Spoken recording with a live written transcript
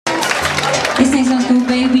This next one's called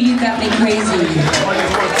Baby You Got Me Crazy.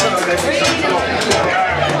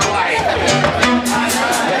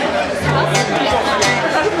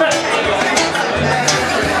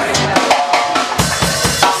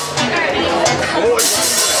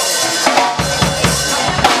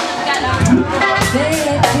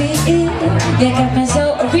 Yeah, got me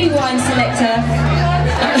so a rewind selector.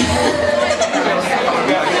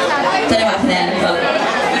 Don't know what happened there, but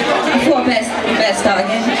I thought I better start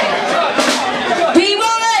again.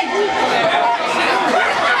 Rewind!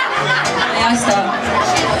 Yeah, I start.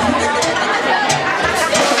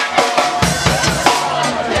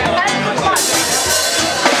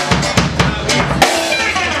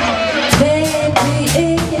 Baby,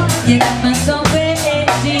 you got me so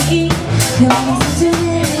crazy. You listen to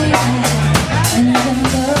me.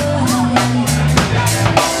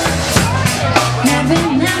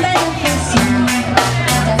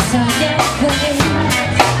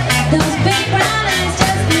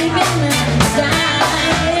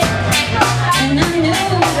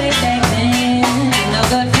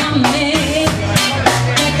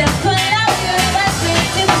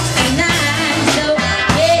 So,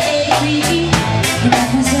 yeah, you got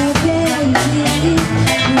me so